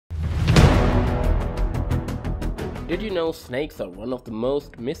Did you know snakes are one of the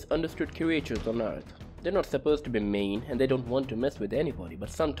most misunderstood creatures on earth? They're not supposed to be mean and they don't want to mess with anybody, but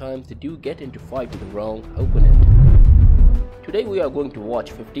sometimes they do get into fight with the wrong opponent. Today we are going to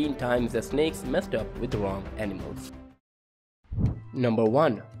watch 15 times the snakes messed up with the wrong animals. Number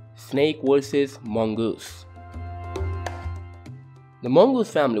 1. Snake vs. Mongoose. The mongoose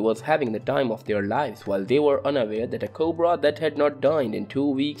family was having the time of their lives while they were unaware that a cobra that had not died in 2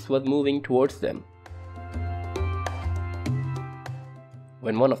 weeks was moving towards them.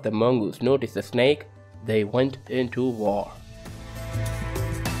 When one of the mongoose noticed the snake, they went into war.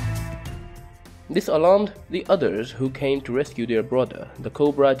 This alarmed the others who came to rescue their brother. The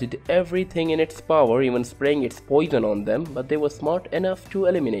cobra did everything in its power, even spraying its poison on them, but they were smart enough to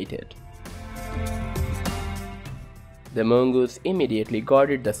eliminate it. The mongoose immediately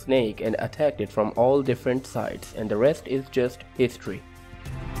guarded the snake and attacked it from all different sides, and the rest is just history.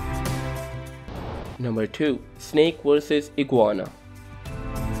 Number 2. Snake vs. Iguana.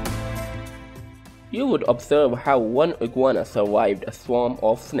 You would observe how one iguana survived a swarm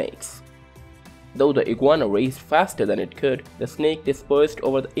of snakes. Though the iguana raced faster than it could, the snake dispersed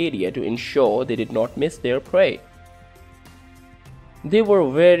over the area to ensure they did not miss their prey. They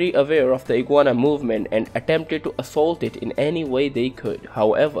were very aware of the iguana movement and attempted to assault it in any way they could.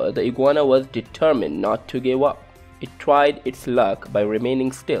 However, the iguana was determined not to give up. It tried its luck by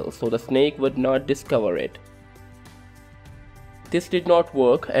remaining still so the snake would not discover it. This did not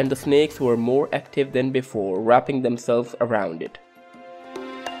work and the snakes were more active than before, wrapping themselves around it.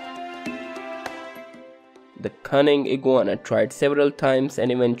 The cunning iguana tried several times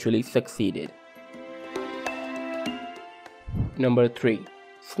and eventually succeeded. Number 3.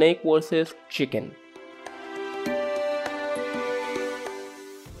 Snake vs. Chicken.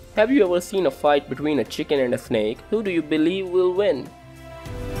 Have you ever seen a fight between a chicken and a snake? Who do you believe will win?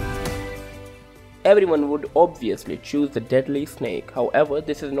 Everyone would obviously choose the deadly snake. However,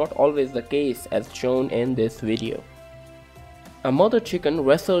 this is not always the case as shown in this video. A mother chicken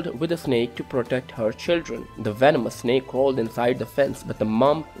wrestled with a snake to protect her children. The venomous snake crawled inside the fence, but the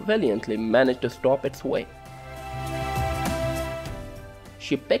mom valiantly managed to stop its way.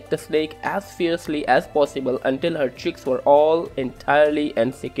 She pecked the snake as fiercely as possible until her chicks were all entirely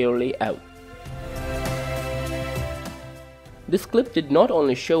and securely out. This clip did not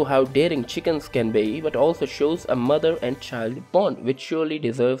only show how daring chickens can be, but also shows a mother and child bond which surely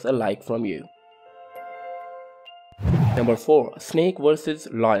deserves a like from you. Number 4. Snake vs.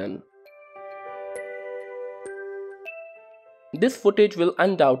 Lion. This footage will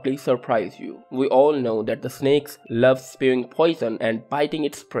undoubtedly surprise you. We all know that the snakes love spewing poison and biting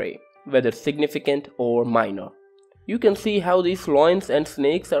its prey, whether significant or minor. You can see how these lions and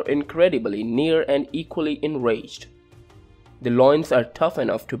snakes are incredibly near and equally enraged. The lions are tough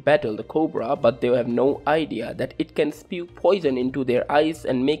enough to battle the cobra, but they have no idea that it can spew poison into their eyes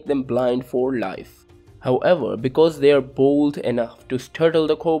and make them blind for life. However, because they are bold enough to startle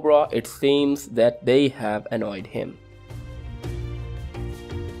the cobra, it seems that they have annoyed him.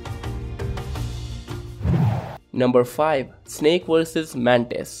 Number 5. Snake vs.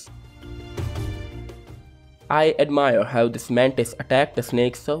 Mantis. I admire how this mantis attacked the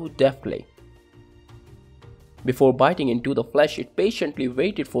snake so deftly. Before biting into the flesh, it patiently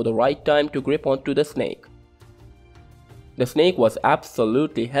waited for the right time to grip onto the snake. The snake was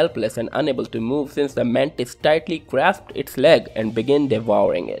absolutely helpless and unable to move since the mantis tightly grasped its leg and began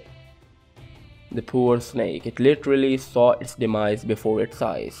devouring it. The poor snake, it literally saw its demise before its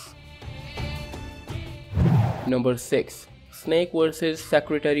eyes. Number 6. Snake vs.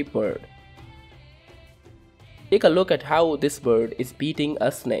 Secretary bird. Take a look at how this bird is beating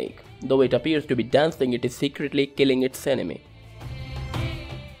a snake. Though it appears to be dancing, it is secretly killing its enemy.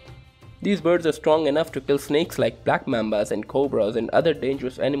 These birds are strong enough to kill snakes like black mambas and cobras and other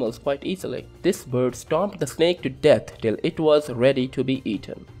dangerous animals quite easily. This bird stomped the snake to death till it was ready to be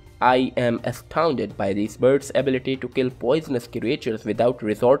eaten. I am astounded by these birds' ability to kill poisonous creatures without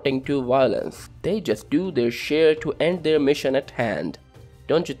resorting to violence. They just do their share to end their mission at hand.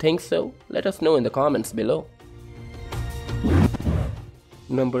 Don't you think so? Let us know in the comments below.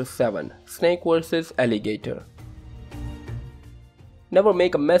 Number 7. Snake vs. Alligator. Never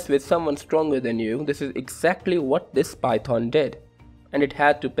make a mess with someone stronger than you. This is exactly what this python did, and it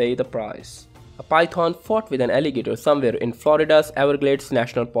had to pay the price. A python fought with an alligator somewhere in Florida's Everglades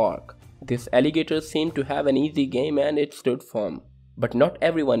National Park. This alligator seemed to have an easy game and it stood firm. But not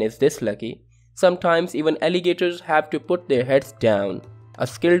everyone is this lucky. Sometimes even alligators have to put their heads down. A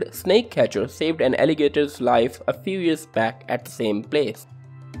skilled snake catcher saved an alligator's life a few years back at the same place.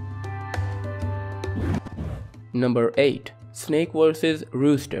 Number 8. Snake vs.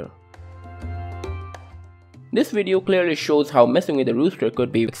 Rooster. This video clearly shows how messing with a rooster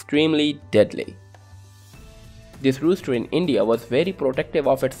could be extremely deadly. This rooster in India was very protective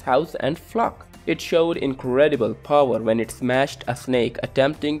of its house and flock. It showed incredible power when it smashed a snake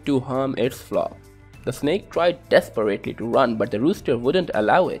attempting to harm its flock. The snake tried desperately to run, but the rooster wouldn't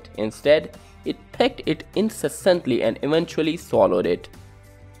allow it. Instead, it pecked it incessantly and eventually swallowed it.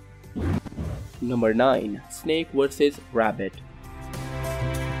 Number 9. Snake vs. Rabbit.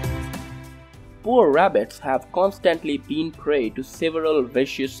 Poor rabbits have constantly been prey to several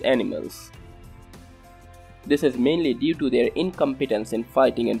vicious animals. This is mainly due to their incompetence in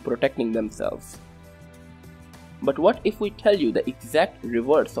fighting and protecting themselves. But what if we tell you the exact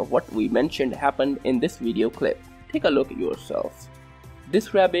reverse of what we mentioned happened in this video clip? Take a look yourself.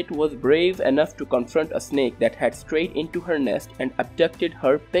 This rabbit was brave enough to confront a snake that had strayed into her nest and abducted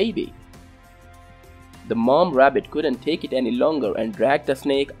her baby. The mom rabbit couldn't take it any longer and dragged the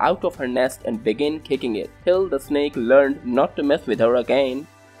snake out of her nest and began kicking it till the snake learned not to mess with her again.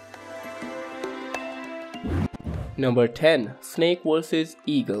 Number 10. Snake vs.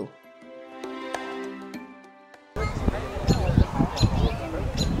 Eagle.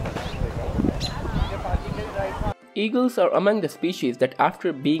 Eagles are among the species that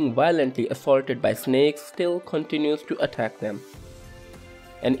after being violently assaulted by snakes still continues to attack them.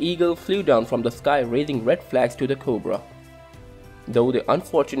 An eagle flew down from the sky raising red flags to the cobra. Though the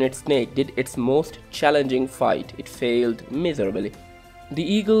unfortunate snake did its most challenging fight, it failed miserably. The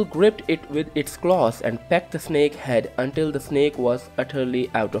eagle gripped it with its claws and pecked the snake's head until the snake was utterly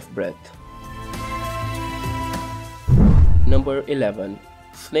out of breath. Number 11.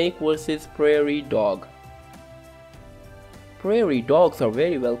 Snake vs. Prairie Dog. Prairie dogs are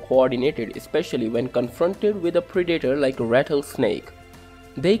very well coordinated, especially when confronted with a predator like a rattlesnake.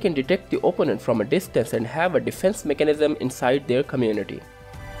 They can detect the opponent from a distance and have a defense mechanism inside their community.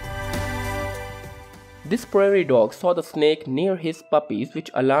 This prairie dog saw the snake near his puppies,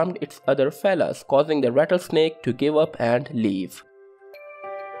 which alarmed its other fellas, causing the rattlesnake to give up and leave.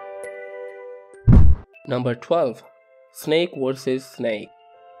 Number 12. Snake vs. Snake.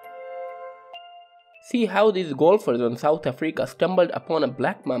 See how these golfers in South Africa stumbled upon a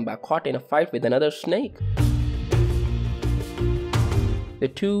black mamba caught in a fight with another snake. The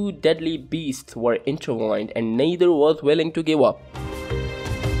two deadly beasts were intertwined and neither was willing to give up.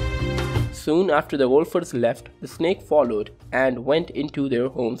 Soon after the golfers left, the snake followed and went into their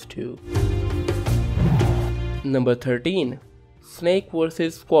homes too. Number 13. Snake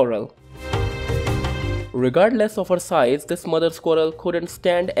vs. Squirrel. Regardless of her size, this mother squirrel couldn't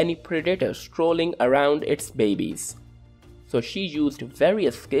stand any predator strolling around its babies. So she used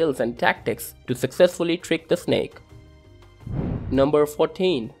various skills and tactics to successfully trick the snake. Number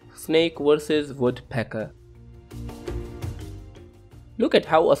 14. Snake vs. Woodpecker. Look at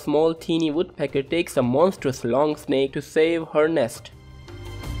how a small teeny woodpecker takes a monstrous long snake to save her nest.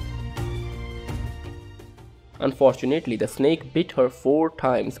 Unfortunately, the snake bit her 4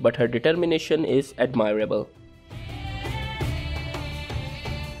 times, but her determination is admirable.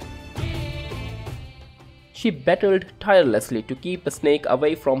 She battled tirelessly to keep the snake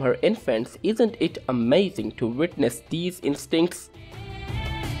away from her infants. Isn't it amazing to witness these instincts?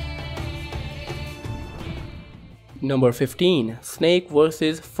 Number 15. Snake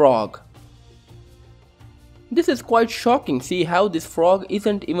vs. Frog. This is quite shocking. See how this frog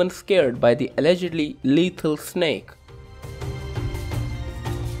isn't even scared by the allegedly lethal snake.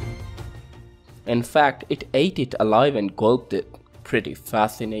 In fact, it ate it alive and gulped it. Pretty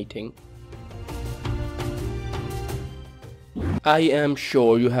fascinating. I am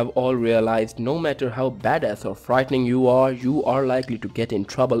sure you have all realized no matter how badass or frightening you are likely to get in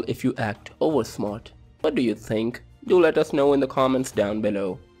trouble if you act oversmart. What do you think? Do let us know in the comments down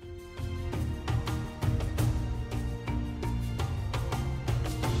below.